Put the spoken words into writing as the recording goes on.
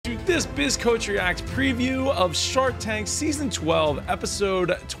this Biz Coach Reacts preview of Shark Tank Season 12,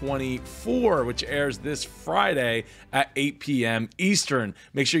 Episode 24, which airs this Friday at 8 p.m. Eastern.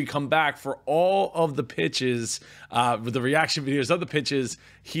 Make sure you come back for all of the pitches, with the reaction videos of the pitches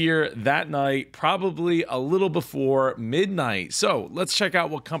here that night, probably a little before midnight. So let's check out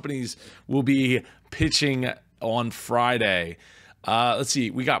what companies will be pitching on Friday. Let's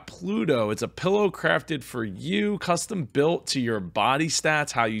see, we got Pluto. It's a pillow crafted for you, custom built to your body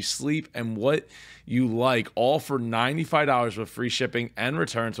stats, how you sleep, and what you like, all for $95 with free shipping and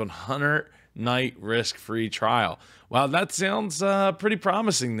returns, 100-night risk-free trial. Wow, that sounds pretty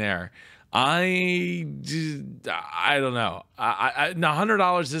promising there. I don't know. Now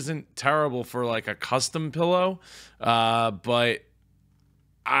 $100 isn't terrible for like a custom pillow, but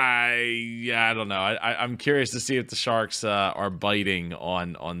I don't know. I'm curious to see if the Sharks are biting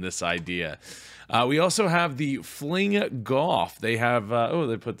on this idea. We also have the FlingGolf. They have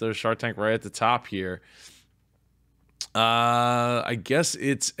they put their Shark Tank right at the top here. I guess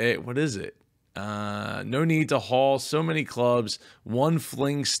it's what is it? No need to haul so many clubs. One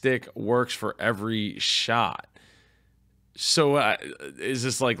fling stick works for every shot. So is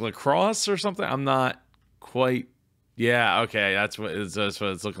this like lacrosse or something? I'm not quite. Yeah, okay, that's what it's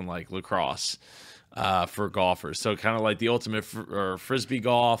looking like, lacrosse for golfers. So kind of like the ultimate or frisbee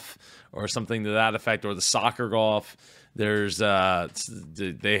golf or something to that effect, or the soccer golf. There's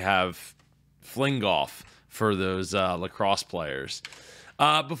they have FlingGolf for those lacrosse players.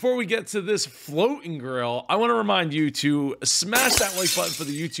 Before we get to this floating grill, I want to remind you to smash that like button for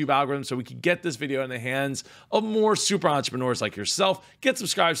the YouTube algorithm so we can get this video in the hands of more super entrepreneurs like yourself. Get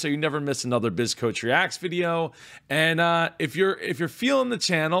subscribed so you never miss another Biz Coach Reacts video. And if you're feeling the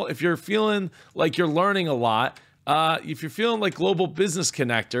channel, if you're feeling like you're learning a lot, if you're feeling like Global Business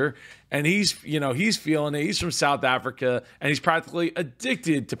Connector, and he's feeling it. He's from South Africa, and he's practically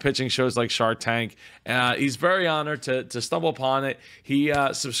addicted to pitching shows like Shark Tank. He's very honored to stumble upon it. He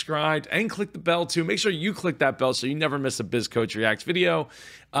subscribed and clicked the bell too. Make sure you click that bell so you never miss a Biz Coach Reacts video.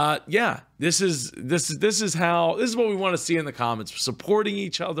 Yeah, this is what we want to see in the comments: supporting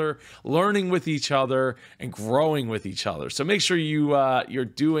each other, learning with each other, and growing with each other. So make sure you're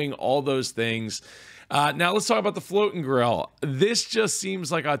doing all those things. Now let's talk about the floating grill. This just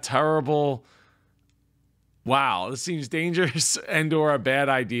seems like a terrible, wow, this seems dangerous and or a bad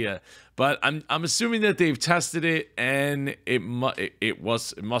idea. But I'm assuming that they've tested it and it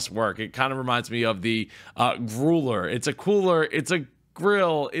must work. It kind of reminds me of the grueler. It's a cooler, it's a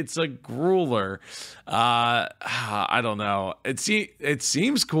grill, it's a grueler. I don't know. It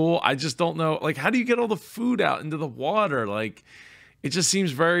seems cool. I just don't know. Like, how do you get all the food out into the water? Like, it just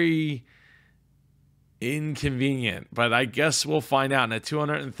seems very inconvenient, but I guess we'll find out. And at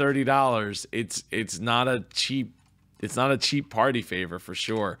 $230, it's not a cheap party favor for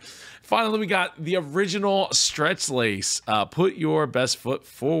sure. Finally, we got the original Strechlace. Put your best foot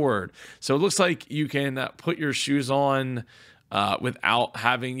forward. So it looks like you can put your shoes on without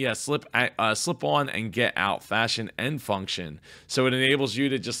having slip on and get out, fashion and function. So it enables you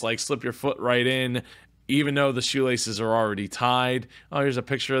to just like slip your foot right in, even though the shoelaces are already tied. Oh, here's a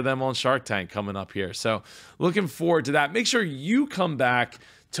picture of them on Shark Tank coming up here. So looking forward to that. Make sure you come back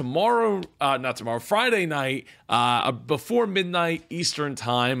tomorrow, Friday night, before midnight Eastern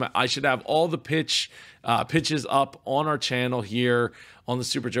time. I should have all the pitches up on our channel here on the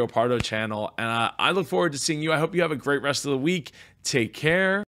Super Joe Pardo channel. And I look forward to seeing you. I hope you have a great rest of the week. Take care.